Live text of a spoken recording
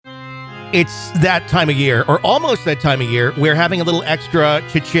It's that time of year, or almost that time of year, where having a little extra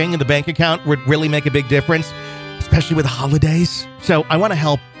cha-ching in the bank account would really make a big difference, especially with the holidays. So I want to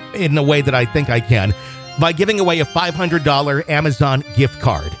help in a way that I think I can by giving away a $500 Amazon gift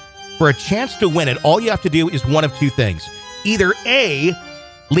card. For a chance to win it, all you have to do is one of two things. Either A,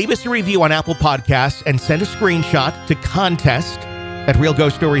 leave us a review on Apple Podcasts and send a screenshot to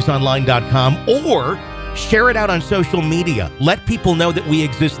contest@realghoststoriesonline.com, or share it out on social media. Let people know that we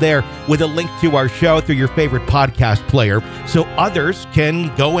exist there with a link to our show through your favorite podcast player so others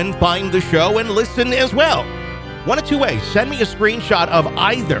can go and find the show and listen as well. One of two ways. Send me a screenshot of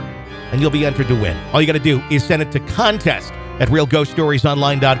either, and you'll be entered to win. All you got to do is send it to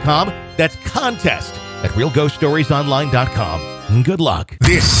contest@realghoststoriesonline.com. That's contest@realghoststoriesonline.com. And good luck.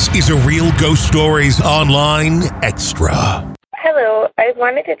 This is a Real Ghost Stories Online Extra. Hello, I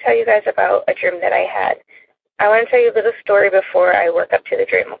wanted to tell you guys about a dream that I had. I want to tell you a little story before I work up to the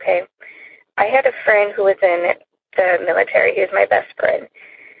dream, okay? I had a friend who was in the military. He was my best friend.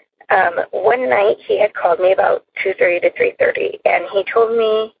 One night he had called me about 2:30 to 3:30, and he told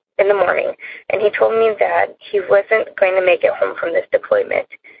me in the morning, and he told me that he wasn't going to make it home from this deployment.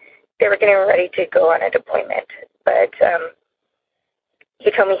 They were getting ready to go on a deployment, but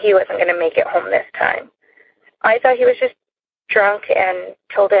he told me he wasn't going to make it home this time. I thought he was just drunk and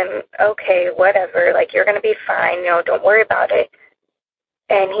told him, okay, whatever, like, you're going to be fine, don't worry about it.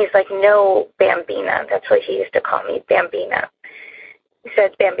 And he's like, no, Bambina. That's what he used to call me, Bambina. He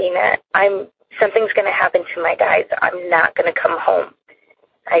said, Bambina, something's going to happen to my guys. I'm not going to come home.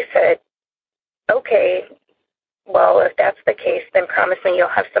 I said, okay, well, if that's the case, then promise me you'll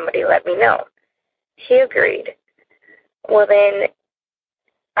have somebody let me know. He agreed. Well, then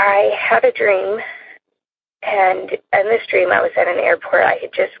I had a dream. And in this dream, I was at an airport. I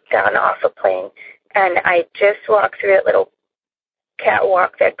had just gotten off a plane, and I just walked through that little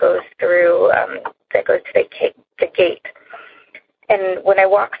catwalk that goes through, to the gate. And when I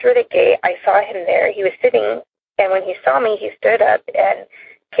walked through the gate, I saw him there. He was sitting, and when he saw me, he stood up and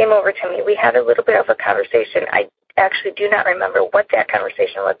came over to me. We had a little bit of a conversation. I actually do not remember what that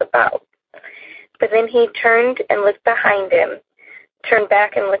conversation was about. But then he turned and looked behind him, turned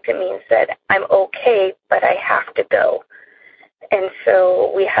back and looked at me and said, I'm okay, but I have to go. And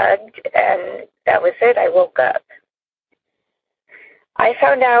so we hugged, and that was it. I woke up. I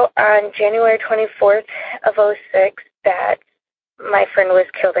found out on January 24th of 2006 that my friend was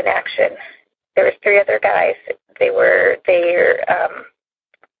killed in action. There was 3 other guys. They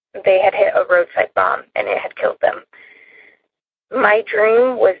had hit a roadside bomb, and it had killed them. My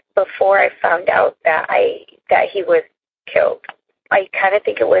dream was before I found out that he was killed. I kind of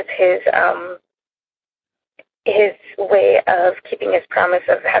think it was his way of keeping his promise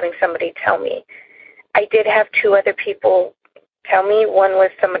of having somebody tell me. I did have 2 other people tell me. One was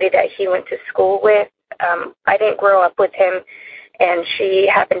somebody that he went to school with. I didn't grow up with him, and she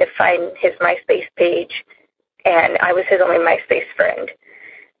happened to find his MySpace page, and I was his only MySpace friend.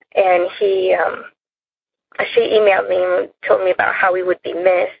 And she emailed me and told me about how he would be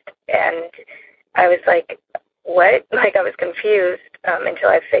missed, and I was like, what? Like, I was confused until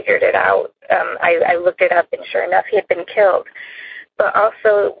I figured it out. I looked it up, and sure enough, he had been killed. But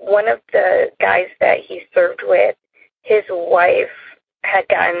also, one of the guys that he served with, his wife had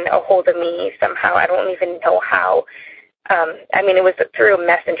gotten a hold of me somehow. I don't even know how. It was through a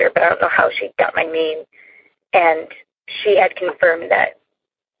messenger, but I don't know how she got my name. And she had confirmed that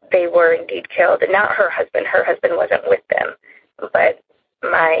they were indeed killed. And not her husband. Her husband wasn't with them, but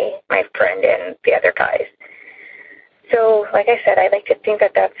my friend and the other guys. So, like I said, I like to think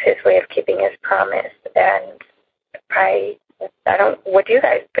that that's his way of keeping his promise, and I don't, what do you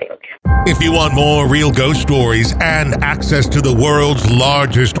guys think? If you want more Real Ghost Stories and access to the world's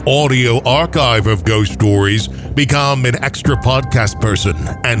largest audio archive of ghost stories, become an extra podcast person,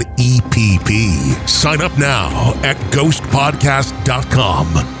 an EPP. Sign up now at ghostpodcast.com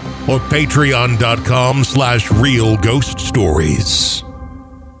or patreon.com/Real Ghost Stories.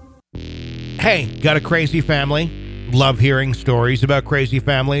 Hey, got a crazy family? Love hearing stories about crazy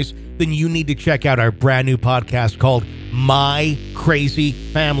families? Then you need to check out our brand new podcast called My Crazy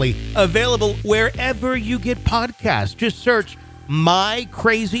Family, available wherever you get podcasts. Just search My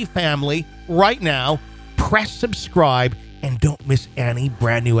Crazy Family right now, press subscribe, and don't miss any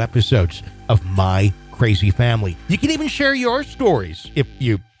brand new episodes of My Crazy Family. You can even share your stories if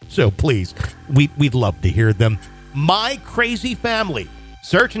you so please. We'd love to hear them. My Crazy Family.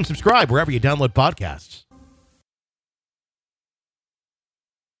 Search and subscribe wherever you download podcasts.